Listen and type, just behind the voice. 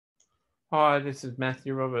Hi, this is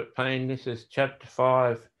Matthew Robert Payne. This is chapter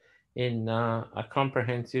 5 in a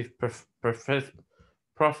comprehensive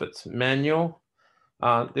prophets manual.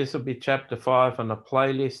 This will be chapter 5 on a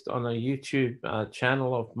playlist on a YouTube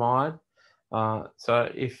channel of mine. So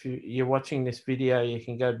if you're watching this video, you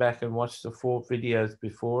can go back and watch the 4 videos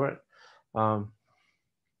before it.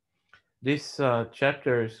 This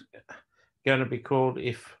chapter is going to be called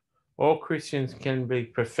If All Christians Can Be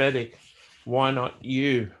Prophetic, Why Not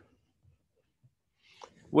You?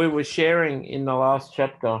 We were sharing in the last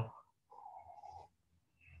chapter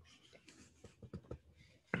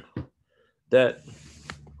that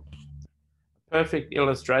perfect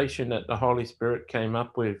illustration that the Holy Spirit came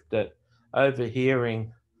up with, that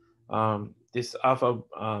overhearing this other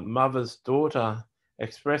mother's daughter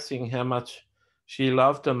expressing how much she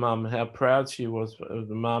loved her mum, how proud she was of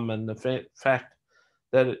the mum, and the fact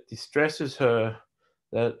that it distresses her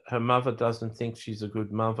that her mother doesn't think she's a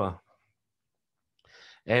good mother.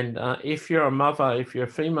 And if you're a mother, if you're a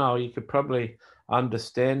female, you could probably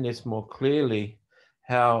understand this more clearly,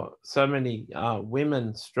 how so many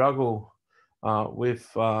women struggle with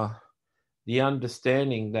the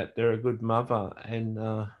understanding that they're a good mother.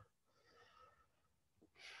 And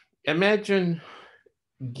imagine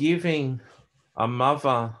giving a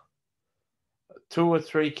mother 2 or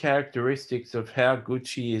 3 characteristics of how good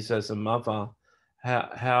she is as a mother,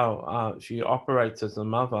 how she operates as a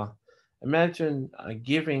mother. Imagine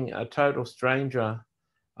giving a total stranger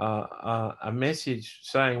a message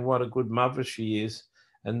saying what a good mother she is.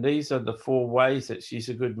 And these are the 4 ways that she's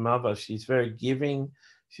a good mother. She's very giving.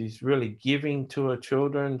 She's really giving to her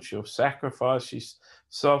children. She'll sacrifice. She's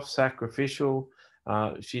self-sacrificial.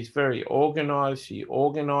 She's very organized. She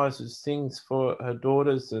organizes things for her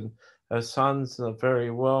daughters and her sons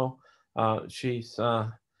very well. She's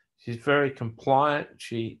very compliant.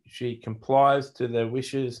 She complies to their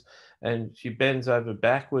wishes, and she bends over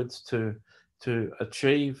backwards to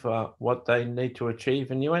achieve what they need to achieve.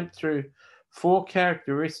 And you went through 4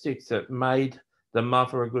 characteristics that made the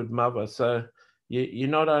mother a good mother. So you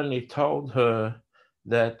not only told her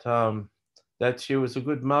that that she was a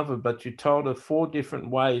good mother, but you told her 4 different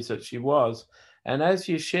ways that she was. And as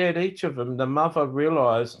you shared each of them, the mother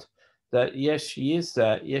realized that yes, she is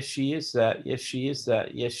that. Yes, she is that. Yes, she is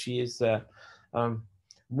that. Yes, she is that.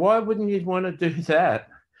 Why wouldn't you want to do that?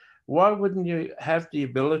 Why wouldn't you have the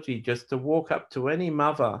ability just to walk up to any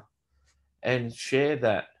mother and share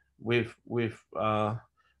that with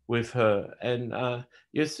her? And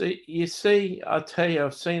you see, I tell you,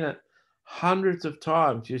 I've seen it hundreds of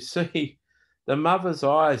times. You see the mother's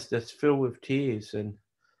eyes just fill with tears, and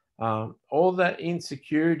all that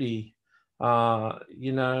insecurity,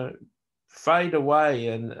 you know, fade away,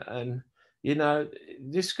 and you know,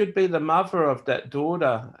 this could be the mother of that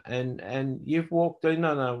daughter, and you've walked in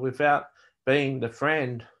on her without being the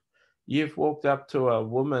friend. You've walked up to a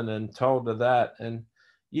woman and told her that, and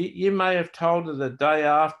you may have told her the day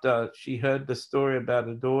after she heard the story about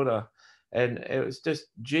her daughter, and it was just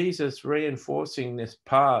Jesus reinforcing this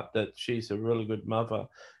part that she's a really good mother.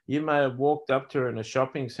 You may have walked up to her in a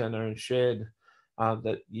shopping center and shared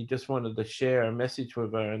that you just wanted to share a message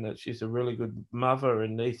with her, and that she's a really good mother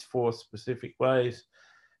in these 4 specific ways,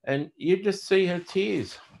 and you just see her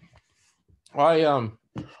tears. I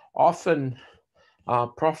often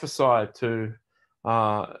prophesy to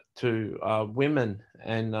women,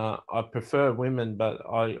 and I prefer women, but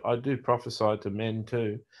I do prophesy to men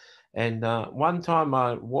too. And one time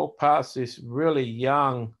I walked past this really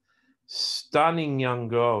young, stunning young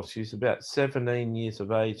girl. She's about 17 years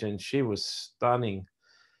of age, and she was stunning.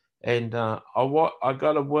 And I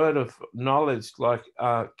got a word of knowledge, like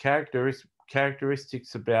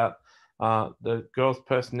characteristics about the girl's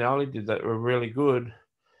personality that were really good,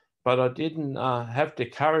 but I didn't have the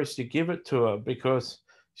courage to give it to her because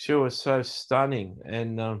she was so stunning.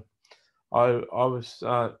 And I was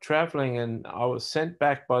traveling, and I was sent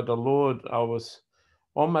back by the Lord. I was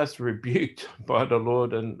almost rebuked by the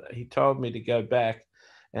Lord, and He told me to go back.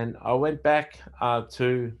 And I went back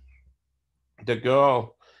to the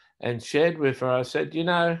girl and shared with her. I said, you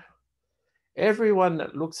know, everyone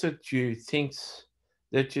that looks at you thinks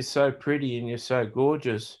that you're so pretty and you're so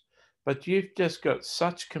gorgeous, but you've just got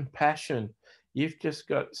such compassion. You've just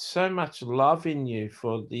got so much love in you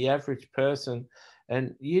for the average person.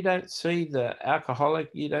 And you don't see the alcoholic,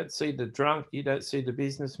 you don't see the drunk, you don't see the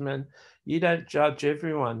businessman, you don't judge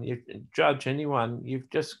everyone, you judge anyone. You've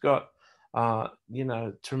just got,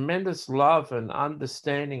 tremendous love and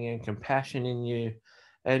understanding and compassion in you.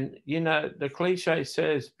 And, the cliche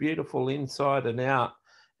says beautiful inside and out.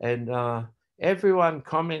 And everyone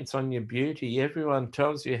comments on your beauty. Everyone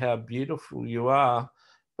tells you how beautiful you are.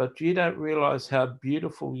 but you don't realize how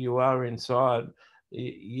beautiful you are inside.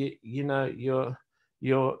 You know,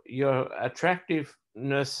 your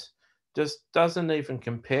attractiveness just doesn't even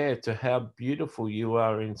compare to how beautiful you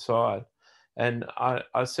are inside. And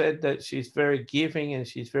I said that she's very giving and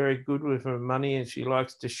she's very good with her money and she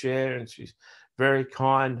likes to share and she's very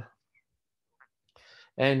kind.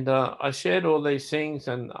 And I shared all these things,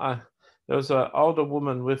 and there was an older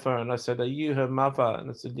woman with her, and I said, "Are you her mother?" And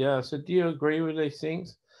I said, "Yeah." I said, "Do you agree with these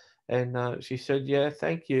things?" And she said, "Yeah,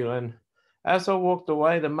 thank you." And as I walked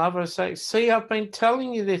away, the mother said, "See, I've been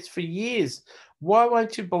telling you this for years. Why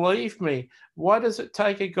won't you believe me? Why does it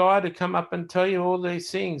take a guy to come up and tell you all these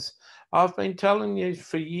things? I've been telling you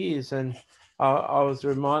for years." And I was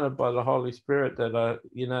reminded by the Holy Spirit that,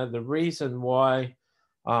 the reason why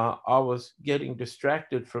I was getting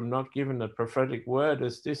distracted from not giving the prophetic word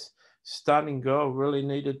is this stunning girl really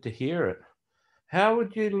needed to hear it. How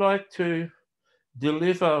would you like to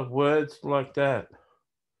deliver words like that?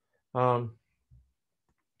 Um,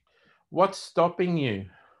 what's stopping you?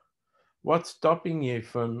 What's stopping you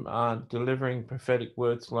from delivering prophetic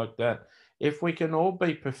words like that? If we can all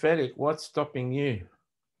be prophetic, what's stopping you?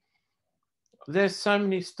 There's so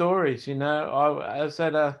many stories, I was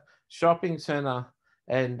at a shopping center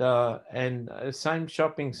and same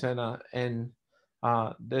shopping center, and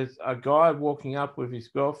there's a guy walking up with his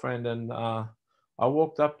girlfriend, and I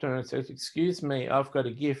walked up to her and said, "Excuse me, I've got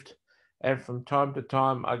a gift." And from time to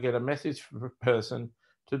time, I get a message from a person.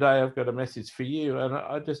 Today, I've got a message for you, and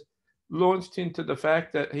I just launched into the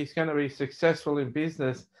fact that he's going to be successful in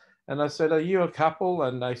business. And I said, "Are you a couple?"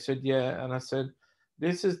 And they said, "Yeah." And I said,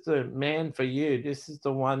 "This is the man for you. This is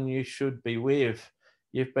the one you should be with.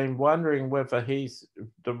 You've been wondering whether he's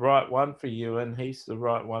the right one for you, and he's the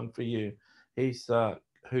right one for you. He's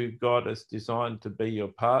who God has designed to be your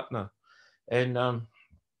partner." And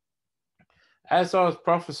as I was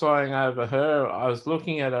prophesying over her, I was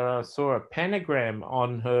looking at her. I saw a pentagram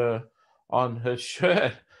on her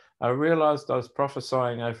shirt. I realized I was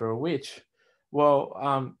prophesying over a witch.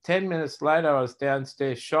 Well, 10 minutes later, I was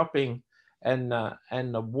downstairs shopping, and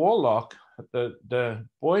the warlock, the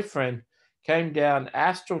boyfriend, came down,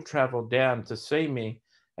 astral traveled down to see me,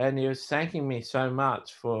 and he was thanking me so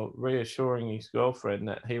much for reassuring his girlfriend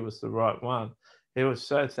that he was the right one. He was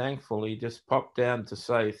so thankful. He just popped down to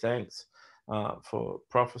say thanks for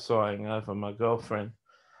prophesying over my girlfriend.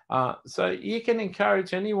 So you can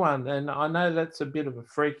encourage anyone. And I know that's a bit of a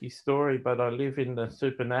freaky story, but I live in the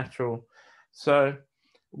supernatural. So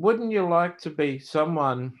wouldn't you like to be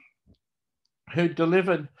someone who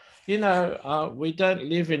delivered? We don't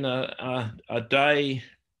live in a day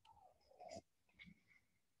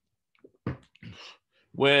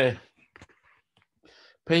where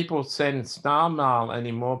people send star mail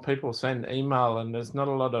anymore. People send email, and there's not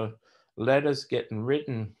a lot of letters getting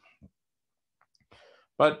written.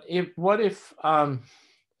 But what if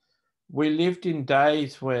we lived in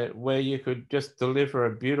days where you could just deliver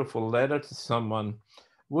a beautiful letter to someone?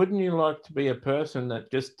 Wouldn't you like to be a person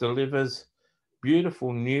that just delivers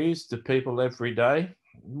beautiful news to people every day?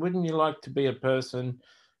 Wouldn't you like to be a person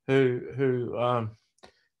who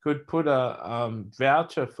could put a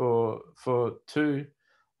voucher for two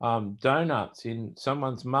donuts in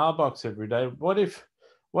someone's mailbox every day? What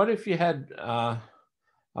if you had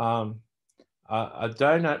um, a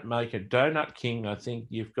donut maker, Donut King, I think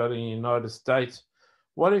you've got in the United States.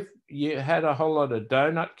 What if you had a whole lot of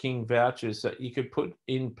Donut King vouchers that you could put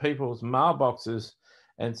in people's mailboxes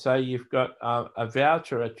and say you've got a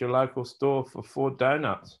voucher at your local store for 4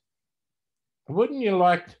 donuts? Wouldn't you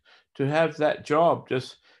like to have that job,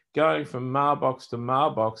 just going from mailbox to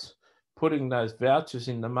mailbox, putting those vouchers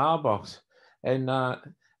in the mailbox? And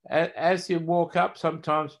as you walk up,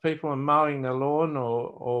 sometimes people are mowing the lawn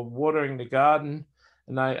or watering the garden,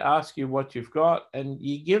 and they ask you what you've got, and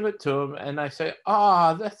you give it to them, and they say,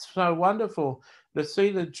 "Oh, that's so wonderful," to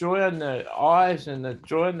see the joy in their eyes and the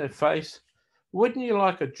joy in their face. Wouldn't you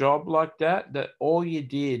like a job like that, that all you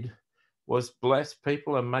did was bless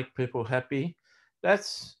people and make people happy?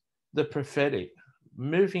 That's the prophetic.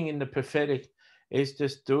 Moving in the prophetic is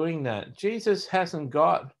just doing that. Jesus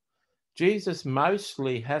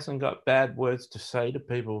mostly hasn't got bad words to say to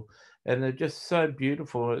people, and they're just so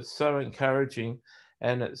beautiful. It's so encouraging,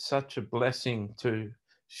 and it's such a blessing to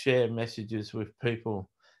share messages with people.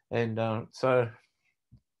 And so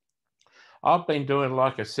I've been doing,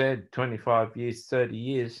 like I said, 25 years, 30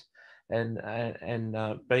 years, and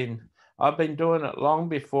been I've been doing it long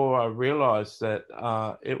before I realized that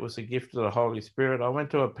it was a gift of the Holy Spirit. I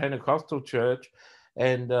went to a Pentecostal church,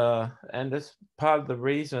 and that's part of the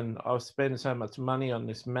reason I've spent so much money on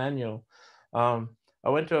this manual. I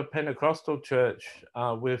went to a Pentecostal church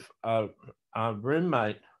with a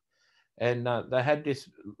roommate, and they had this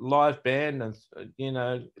live band and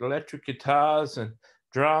electric guitars and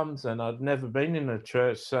drums, and I'd never been in a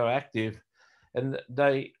church so active. And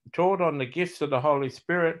they taught on the gifts of the Holy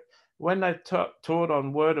Spirit. When they taught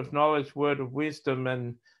on word of knowledge, word of wisdom,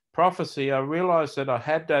 and prophecy, I realized that I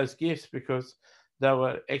had those gifts because they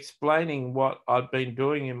were explaining what I'd been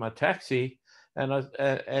doing in my taxi. Then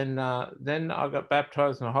I got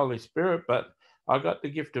baptized in the Holy Spirit, but I got the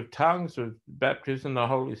gift of tongues with baptism in the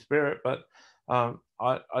Holy Spirit, but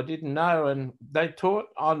I didn't know. And they taught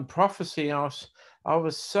on prophecy. I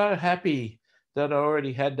was so happy that I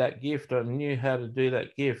already had that gift. I knew how to do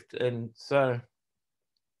that gift. And so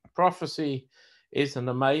prophecy is an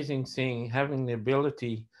amazing thing. Having the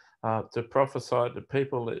ability to prophesy to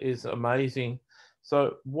people is amazing.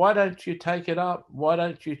 So why don't you take it up? Why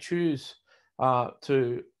don't you choose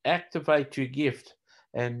to activate your gift?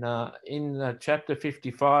 And in chapter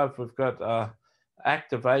 55, we've got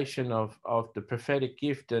activation of the prophetic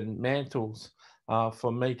gift and mantles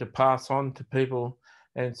for me to pass on to people.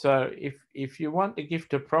 And so if you want the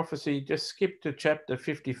gift of prophecy, just skip to chapter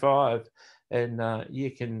 55, and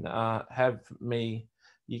you can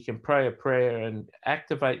you can pray a prayer and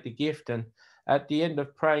activate the gift. And at the end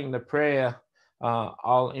of praying the prayer,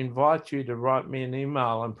 I'll invite you to write me an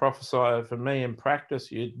email and prophesy over me and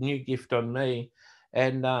practice your new gift on me.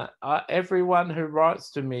 And everyone who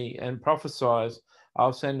writes to me and prophesies,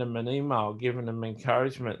 I'll send them an email giving them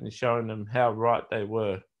encouragement and showing them how right they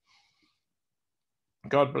were.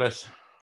 God bless.